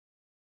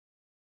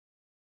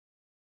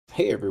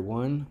Hey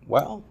everyone.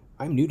 Well,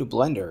 I'm new to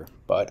Blender,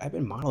 but I've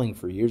been modeling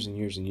for years and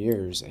years and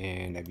years,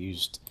 and I've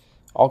used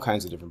all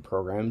kinds of different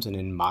programs. And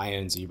in Maya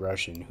and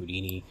ZBrush and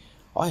Houdini,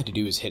 all I had to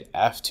do is hit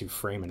F to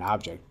frame an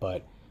object.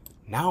 But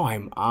now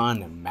I'm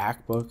on a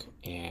MacBook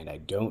and I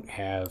don't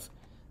have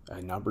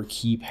a number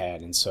keypad,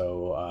 and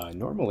so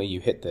normally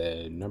you hit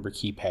the number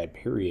keypad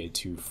period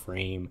to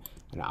frame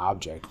an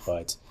object,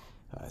 but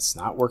it's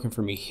not working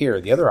for me here.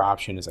 The other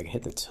option is I can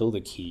hit the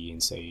tilde key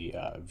and say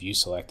view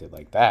selected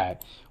like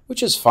that,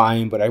 which is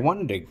fine, but I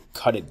wanted to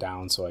cut it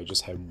down so I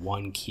just had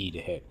one key to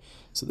hit.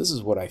 So this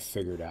is what I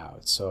figured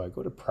out. So I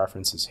go to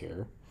preferences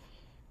here,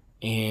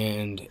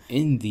 and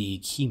in the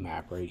key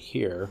map right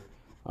here,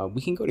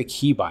 we can go to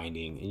key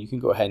binding, and you can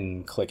go ahead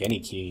and click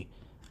any key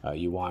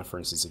you want. For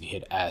instance, if you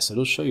hit S,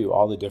 it'll show you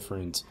all the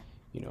different,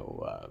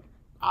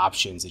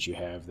 options that you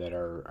have that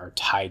are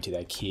tied to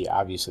that key.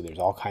 Obviously, there's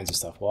all kinds of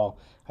stuff. Well,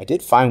 I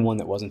did find one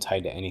that wasn't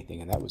tied to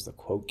anything, and that was the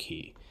quote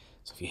key.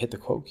 So if you hit the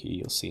quote key,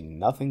 you'll see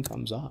nothing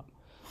comes up.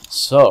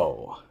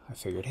 So I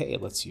figured, hey,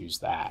 let's use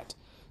that.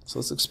 So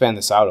let's expand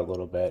this out a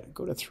little bit.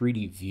 Go to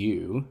 3D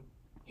View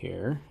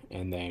here,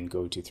 and then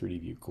go to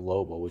 3D View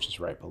Global, which is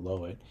right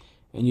below it.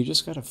 And you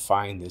just got to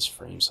find this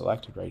frame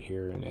selected right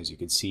here. And as you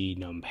can see,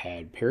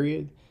 numpad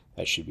period,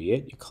 that should be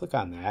it. You click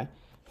on that.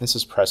 This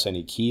is press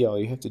any key. All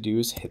you have to do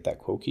is hit that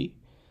quote key,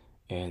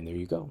 and there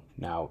you go.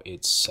 Now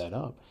it's set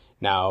up.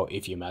 Now,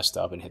 if you messed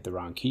up and hit the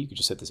wrong key, you can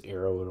just hit this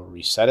arrow, it'll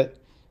reset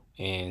it,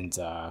 and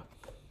you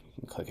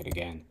can click it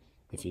again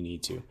if you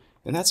need to.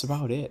 And that's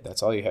about it.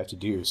 That's all you have to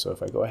do. So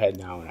if I go ahead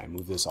now and I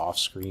move this off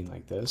screen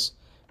like this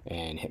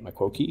and hit my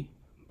quote key,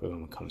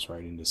 boom, it comes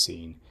right into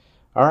scene.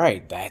 All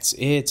right, that's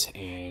it,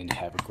 and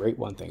have a great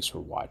one. Thanks for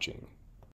watching.